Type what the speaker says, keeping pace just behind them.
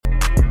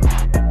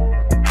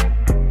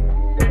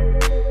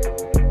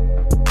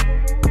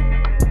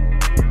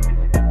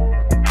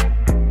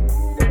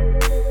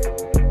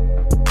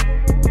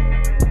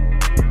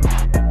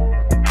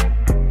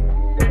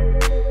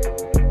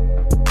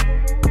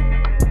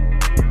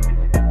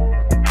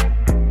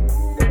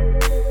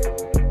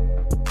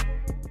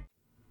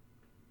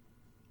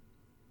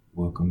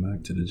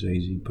back to the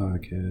JG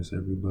podcast,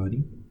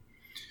 everybody.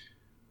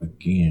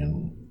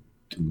 Again,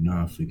 do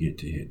not forget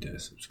to hit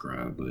that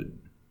subscribe button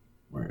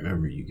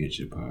wherever you get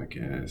your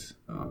podcasts.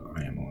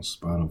 I am on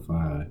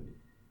Spotify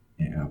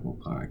and Apple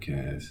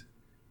Podcasts.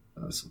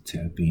 So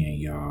tap in,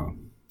 y'all.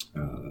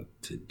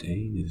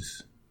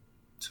 Today's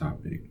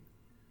topic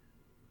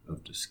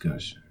of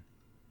discussion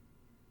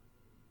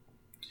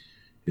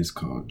is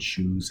called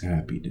Choose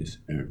Happiness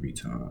Every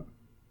Time.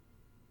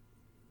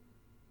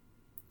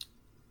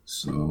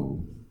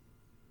 So,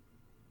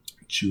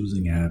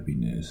 choosing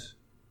happiness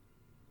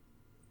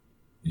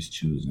is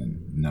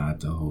choosing not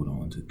to hold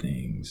on to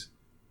things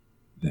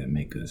that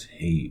make us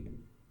hate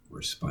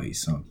or spite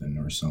something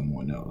or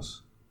someone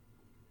else.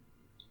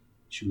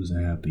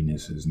 Choosing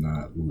happiness is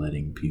not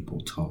letting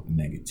people talk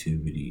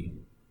negativity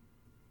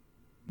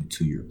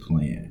into your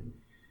plan.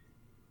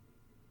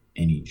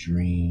 Any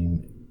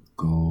dream,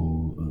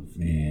 goal,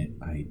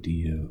 event,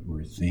 idea,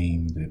 or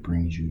thing that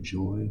brings you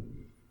joy,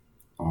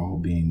 all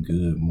being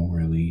good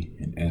morally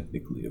and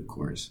ethically, of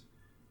course.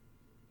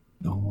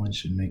 No one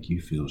should make you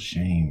feel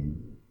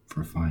shame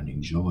for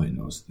finding joy in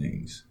those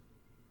things.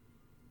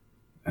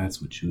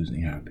 That's what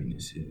choosing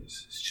happiness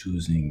is. It's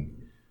choosing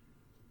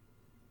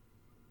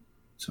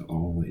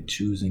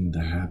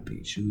the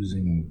happy,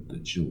 choosing the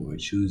joy,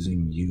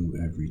 choosing you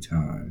every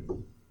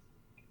time.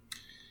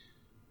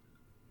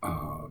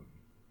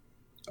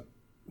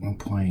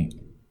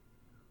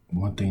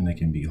 One thing that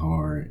can be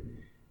hard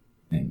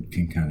and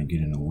can kind of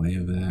get in the way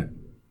of that,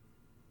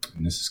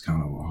 and this is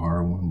kind of a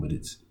hard one, but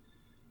it's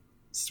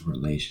the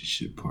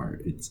relationship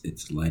part.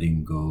 It's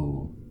letting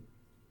go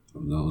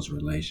of those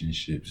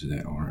relationships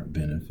that aren't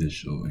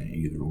beneficial in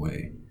either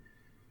way.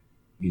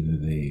 Either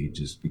they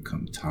just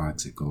become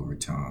toxic over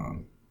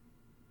time.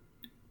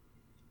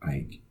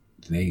 Like,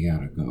 they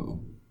gotta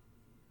go.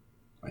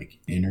 Like,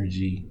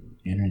 energy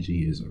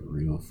is a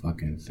real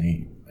fucking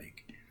thing.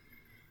 Like,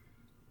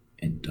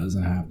 it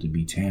doesn't have to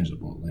be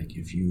tangible. Like,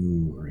 if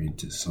you are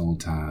into soul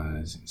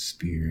ties and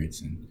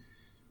spirits and,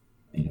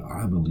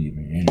 I believe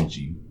in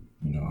energy.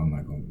 I'm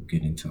not going to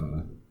get into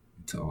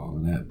all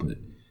of that, but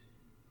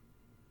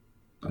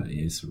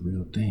it's a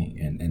real thing.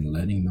 And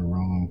letting the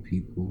wrong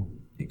people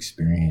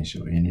experience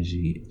your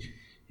energy,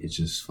 it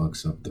just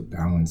fucks up the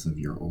balance of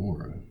your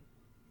aura.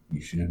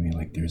 You feel me?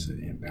 Like, there's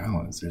an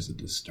imbalance, there's a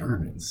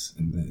disturbance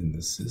in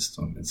the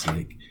system. It's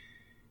like,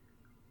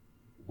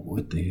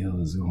 what the hell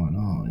is going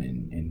on?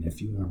 And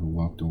if you ever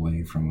walked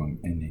away from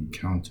an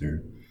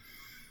encounter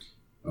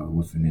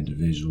with an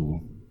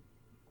individual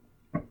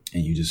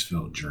and you just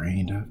felt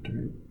drained after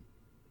it,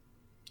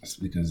 it's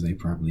because they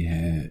probably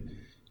had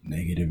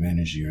negative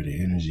energy, or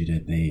the energy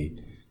that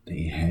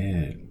they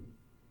had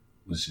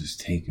was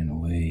just taken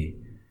away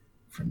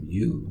from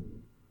you.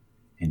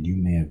 And you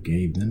may have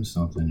gave them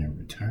something in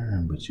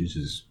return, but you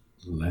just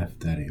left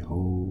that a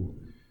whole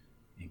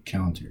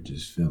encounter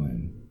just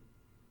feeling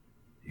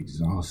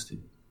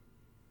exhausted.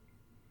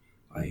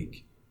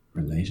 Like,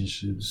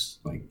 relationships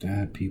like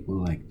that, people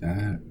like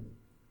that,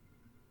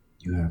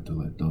 you have to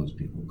let those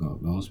people go.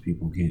 Those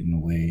people get in the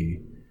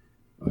way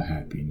of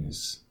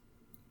happiness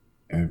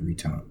every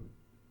time,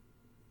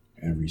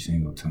 every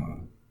single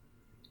time.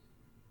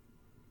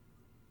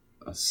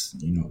 A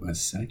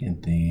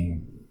second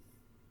thing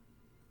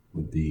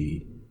would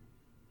be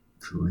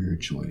career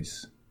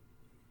choice.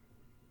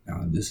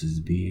 Now, this is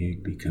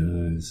big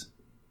because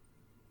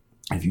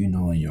if you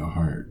know in your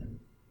heart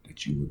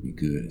that you would be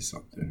good at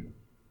something,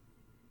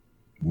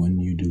 wouldn't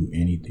you do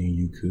anything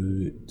you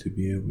could to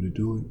be able to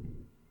do it?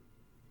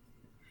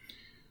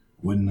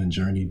 Wouldn't the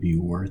journey be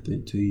worth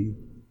it to you?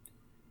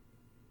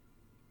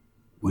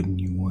 Wouldn't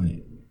you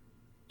want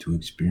to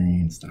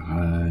experience the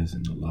highs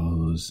and the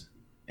lows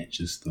and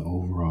just the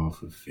overall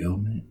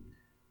fulfillment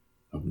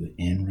of the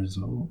end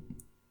result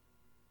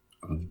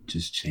of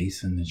just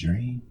chasing the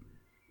dream?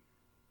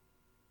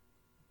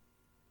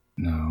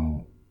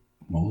 Now,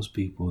 most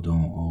people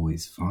don't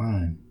always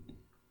find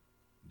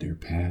their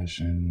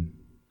passion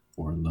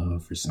or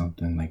love for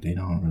something. Like, they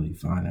don't really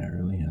find that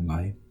early in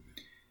life,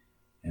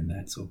 and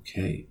that's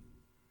okay.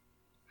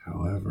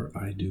 However,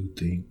 I do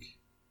think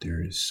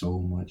there is so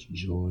much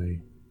joy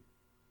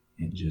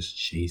in just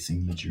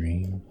chasing the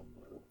dream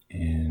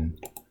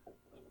and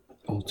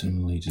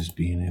ultimately just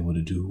being able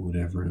to do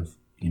whatever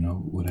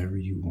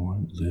you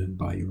want. Live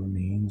by your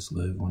means,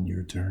 live on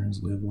your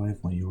terms, live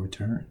life on your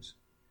terms.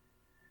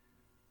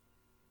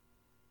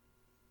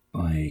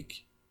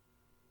 Like,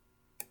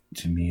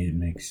 to me, it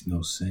makes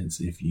no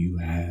sense if you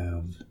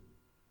have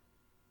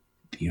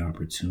the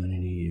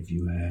opportunity, if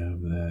you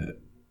have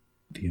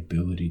the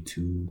ability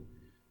to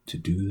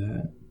do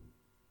that,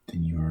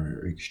 then you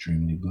are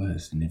extremely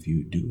blessed. And if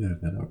you do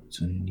have that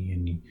opportunity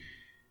and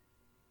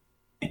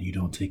you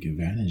don't take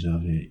advantage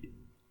of it,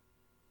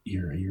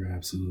 you're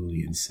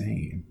absolutely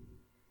insane.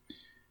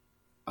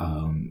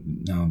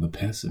 Now, the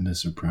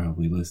pessimists are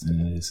probably listening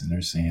to this and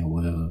they're saying,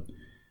 well,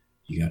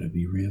 you got to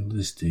be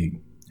realistic,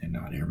 and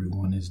not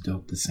everyone is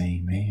dealt the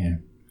same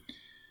hand.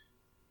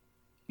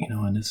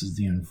 And this is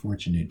the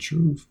unfortunate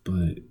truth,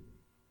 but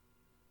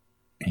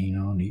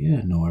And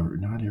yeah, no,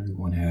 not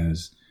everyone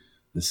has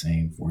the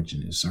same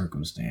fortunate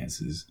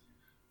circumstances.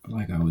 But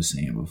like I was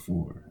saying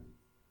before,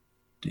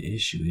 the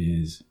issue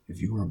is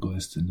if you are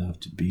blessed enough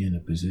to be in a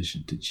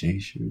position to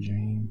chase your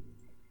dream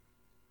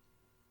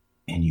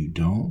and you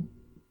don't,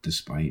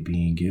 despite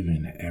being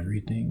given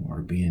everything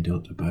or being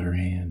dealt a better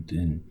hand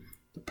than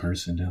the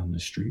person down the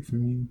street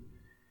from you,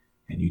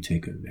 and you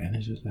take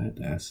advantage of that,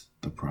 that's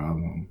the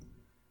problem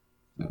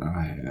that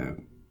I have.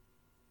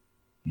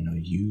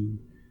 You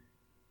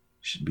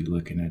should be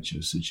looking at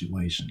your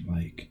situation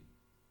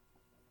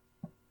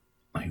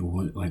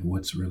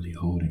what's really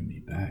holding me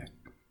back.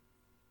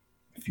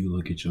 If you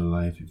look at your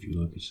life, if you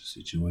look at your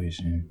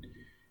situation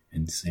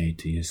and say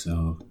to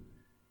yourself,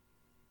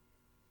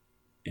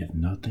 if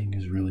nothing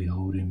is really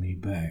holding me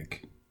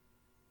back,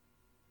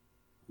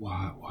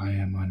 why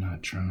am I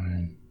not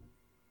trying?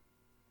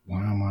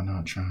 Why am I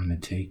not trying to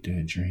take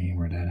that dream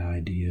or that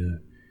idea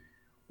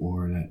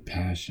or that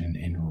passion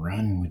and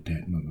run with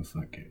that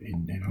motherfucker?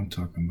 And I'm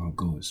talking about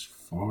go as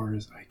far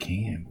as I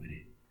can with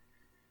it.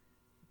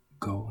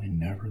 Go and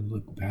never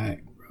look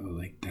back, bro.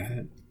 Like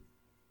that.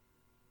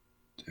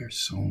 There's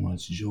so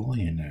much joy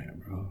in that,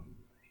 bro.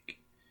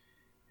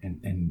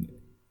 And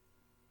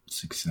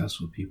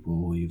successful people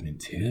will even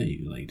tell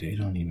you, they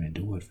don't even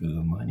do it for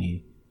the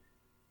money.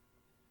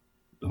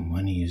 The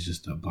money is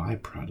just a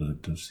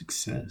byproduct of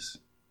success.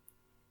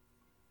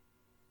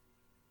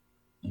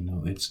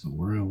 It's the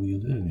world we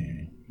live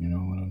in. You know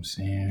what I'm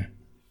saying?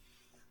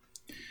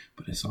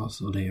 But it's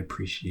also they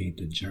appreciate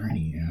the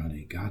journey and how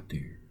they got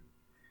there.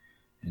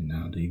 And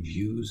now they've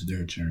used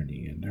their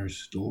journey and their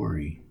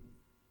story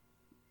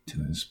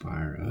to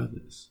inspire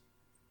others.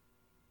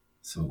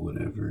 So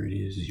whatever it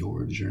is,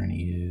 your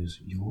journey is,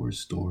 your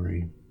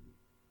story,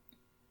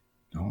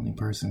 the only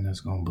person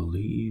that's going to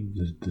believe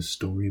the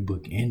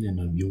storybook ending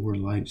of your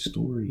life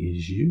story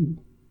is you.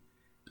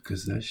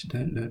 Because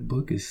that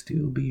book is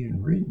still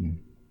being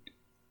written.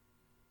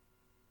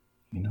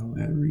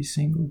 Every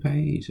single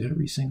page,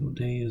 every single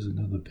day is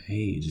another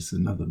page. It's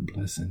another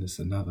blessing. It's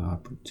another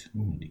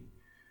opportunity.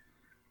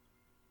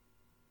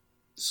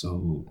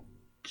 So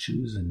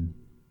choosing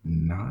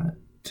not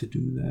to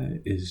do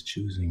that is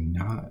choosing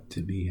not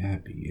to be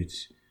happy.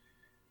 It's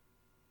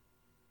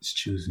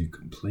choosing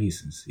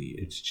complacency.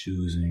 It's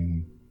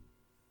choosing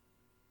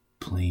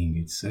playing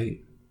it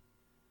safe.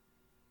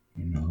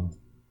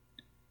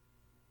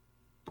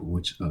 But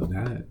which of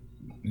that,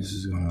 this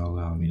is going to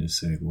allow me to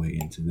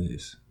segue into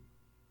this.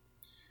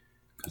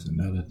 Because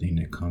another thing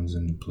that comes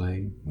into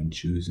play when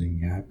choosing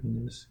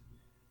happiness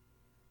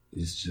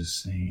is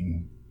just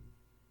saying,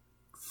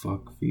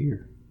 fuck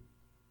fear.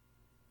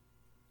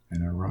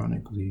 And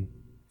ironically,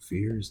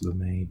 fear is the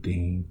main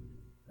thing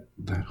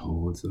that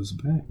holds us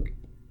back.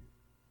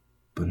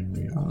 But in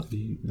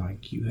reality,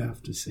 you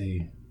have to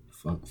say,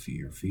 fuck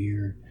fear.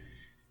 Fear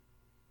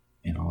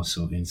and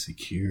also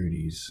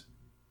insecurities.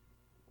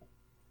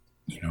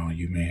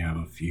 You may have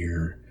a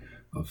fear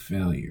of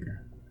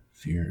failure,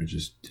 fear of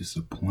just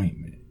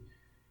disappointment,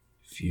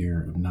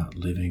 fear of not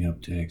living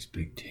up to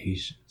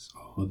expectations.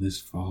 All of this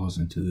falls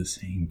into the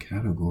same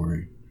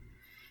category.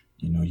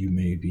 You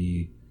may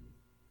be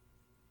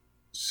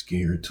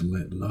scared to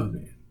let love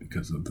in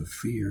because of the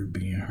fear of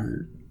being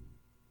hurt.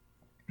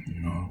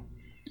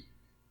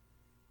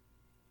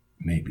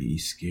 Maybe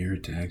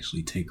scared to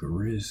actually take a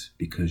risk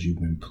because you've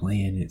been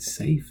playing it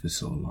safe for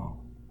so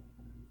long.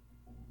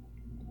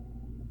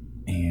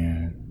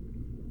 And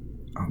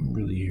I'm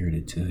really here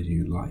to tell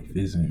you life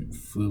isn't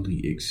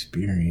fully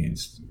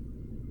experienced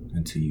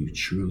until you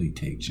truly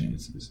take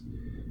chances,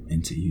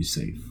 until you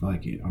say,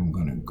 fuck it, I'm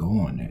gonna go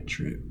on that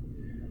trip.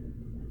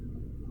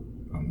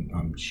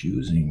 I'm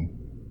choosing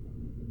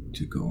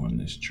to go on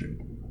this trip.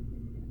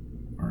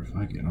 Or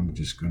fuck it, I'm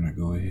just gonna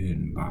go ahead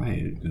and buy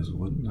it, because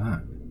what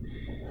not?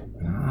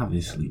 And I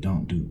obviously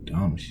don't do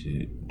dumb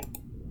shit.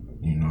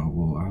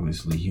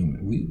 Obviously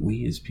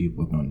we as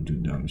people are gonna do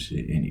dumb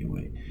shit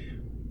anyway.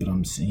 But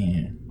I'm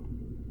saying,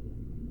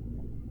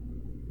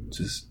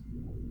 just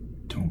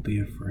don't be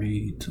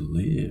afraid to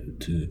live,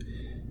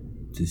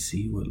 to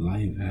see what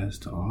life has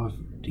to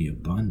offer, the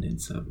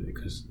abundance of it.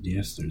 Because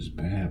yes, there's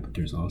bad, but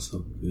there's also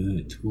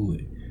good to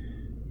it.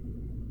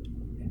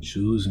 And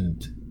choosing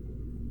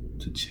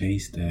to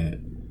chase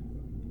that,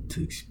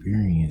 to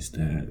experience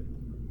that,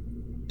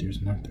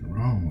 there's nothing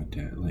wrong with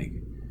that.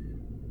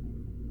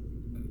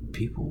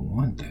 People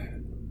want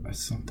that.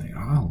 That's something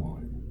I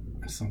want.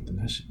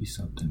 That should be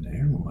something that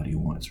everybody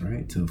wants,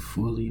 right? To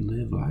fully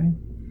live life,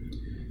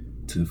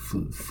 to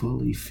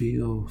fully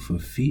feel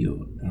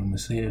fulfilled. And I'm gonna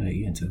say that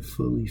again: to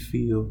fully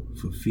feel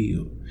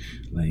fulfilled.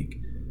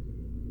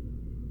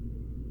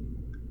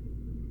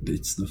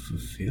 It's the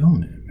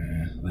fulfillment,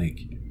 man.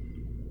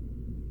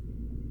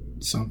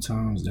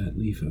 Sometimes that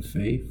leap of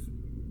faith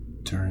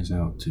turns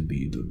out to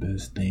be the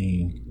best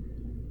thing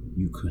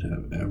you could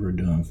have ever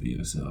done for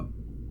yourself.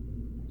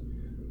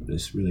 But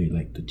it's really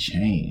the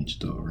change,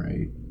 though,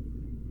 right?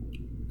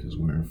 Because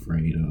we're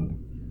afraid of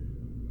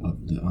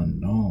the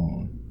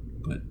unknown,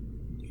 but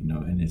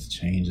and its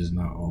change is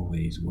not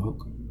always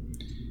welcome.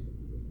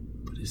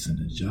 But it's an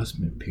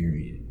adjustment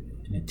period,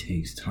 and it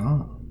takes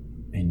time.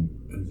 And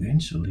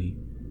eventually,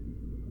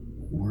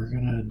 we're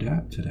gonna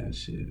adapt to that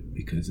shit,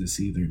 because it's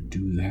either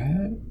do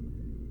that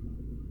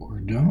or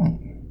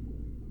don't.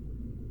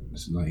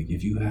 It's like,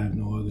 if you have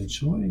no other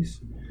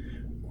choice,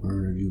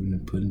 or if you've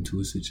been put into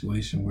a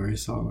situation where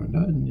it's all or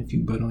nothing, if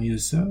you bet on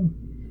yourself,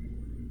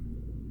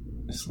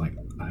 it's like,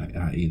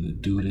 I either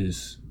do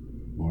this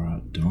or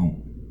I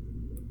don't.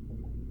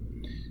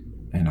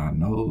 And I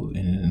know,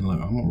 and look,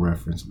 I'm gonna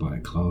reference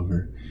Black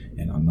Clover,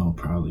 and I know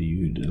probably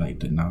you, like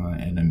the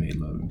non-anime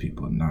loving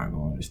people, are not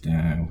gonna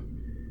understand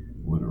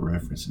where the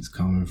reference is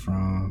coming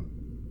from,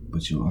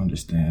 but you'll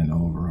understand the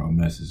overall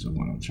message of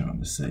what I'm trying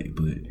to say.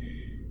 But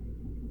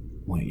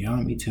when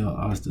Yami tell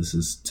Asta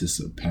to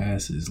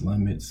surpass his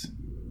limits,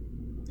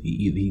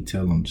 he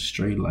tell him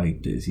straight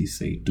like this. He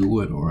say, "Do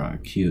it or I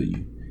kill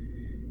you."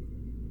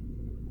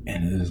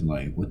 And it's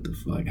like, what the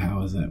fuck?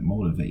 How is that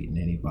motivating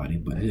anybody?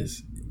 But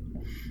it's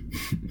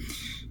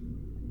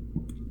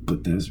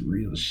but that's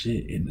real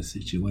shit in the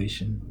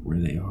situation where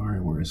they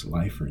are, where it's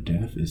life or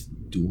death. Is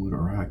do it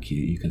or I kill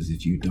you, because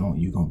if you don't,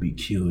 you're gonna be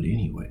killed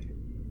anyway.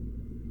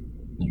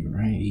 You're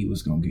right, he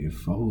was gonna get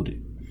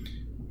folded.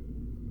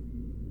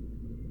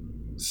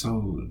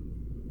 So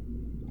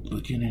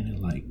looking at it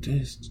like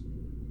this,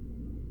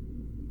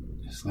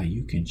 it's like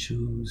you can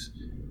choose.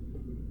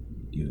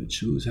 You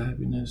choose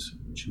happiness,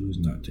 choose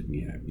not to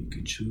be happy. You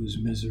can choose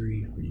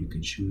misery, or you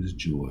can choose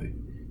joy.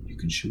 You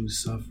can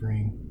choose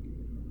suffering,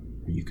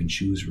 or you can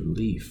choose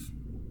relief.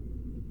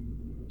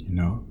 You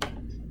know?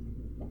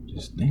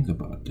 Just think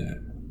about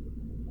that.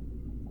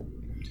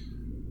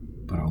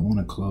 But I want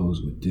to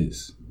close with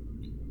this.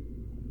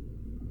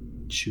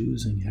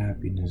 Choosing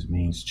happiness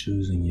means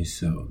choosing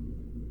yourself.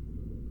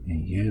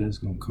 And yeah, that's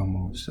going to come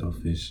off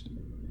selfish,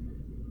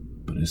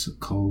 but it's a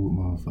cold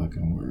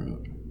motherfucking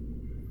world.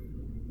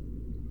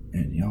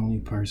 And the only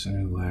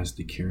person who has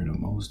to care the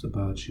most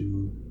about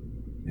you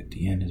at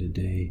the end of the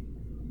day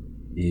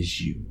is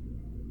you.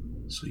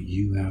 So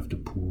you have to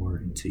pour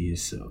into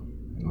yourself.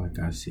 And like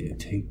I said,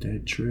 take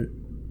that trip,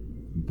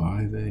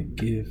 buy that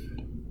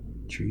gift,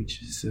 treat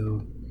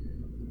yourself,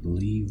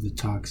 leave the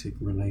toxic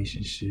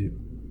relationship,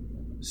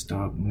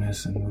 stop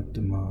messing with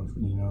the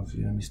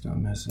feel me? Stop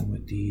messing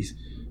with these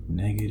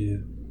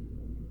negative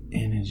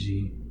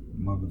energy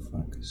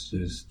motherfuckers.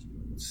 Just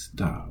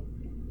stop.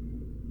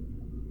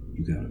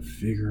 You gotta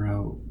figure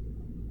out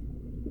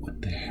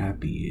what the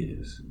happy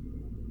is.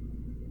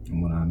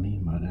 And what I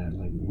mean by that,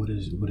 like, what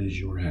does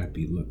your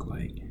happy look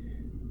like?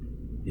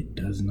 It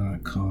does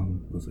not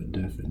come with a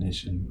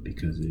definition,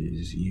 because it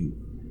is you.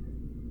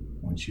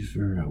 Once you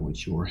figure out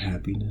what your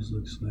happiness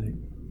looks like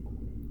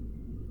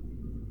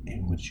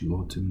and what you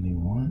ultimately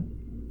want,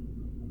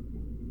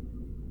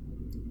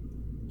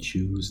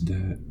 choose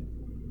that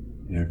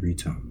every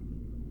time.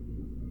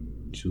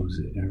 Choose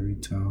it every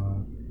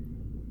time,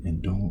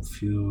 and don't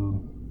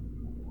feel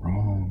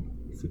wrong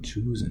for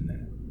choosing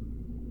that.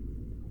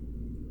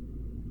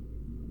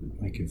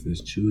 Like, if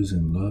it's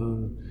choosing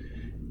love,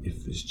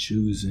 if it's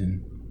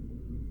choosing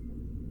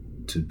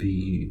to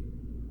be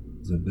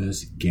the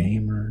best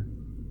gamer,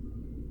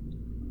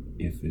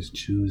 if it's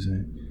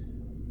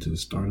choosing to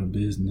start a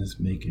business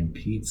making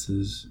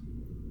pizzas,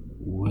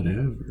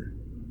 whatever,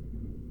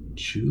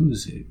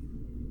 choose it.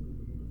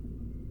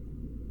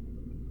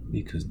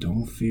 Because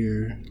don't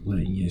fear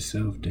letting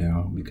yourself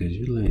down, because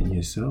you're letting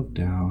yourself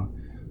down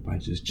by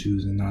just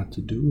choosing not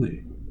to do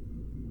it.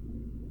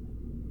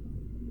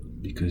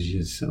 Because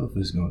yourself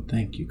is going to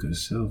thank you,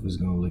 because self is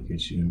going to look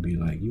at you and be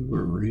like, you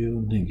were a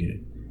real nigga.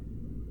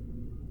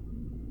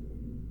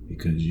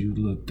 Because you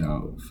looked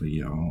out for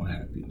your own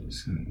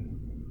happiness and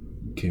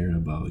you cared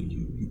about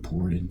you. You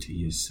poured into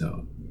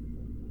yourself.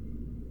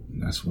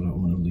 And that's what I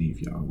want to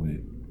leave y'all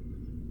with.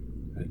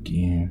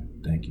 Again,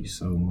 thank you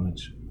so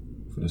much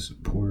for the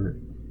support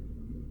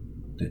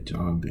that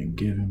y'all been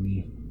giving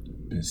me.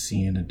 Been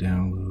seeing the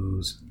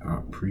downloads. I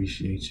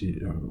appreciate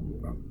it.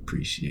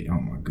 Oh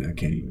my God, I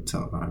can't even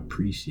talk. I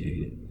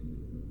appreciate it.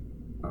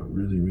 I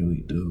really,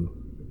 really do.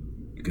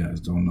 You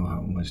guys don't know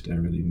how much that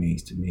really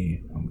means to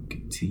me. I'm gonna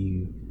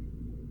continue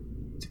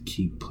to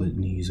keep putting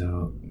these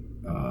out.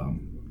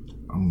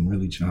 I'm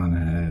really trying to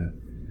have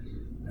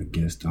a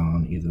guest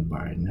on either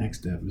by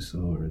next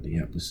episode or the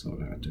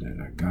episode after that.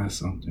 I got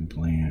something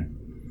planned,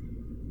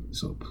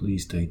 so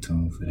please stay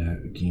tuned for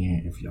that.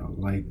 Again, if y'all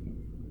like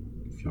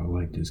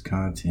this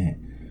content,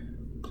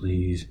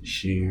 please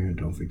share.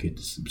 Don't forget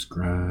to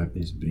subscribe.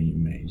 It's been your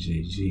man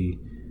JG,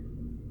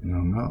 and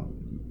I'm out.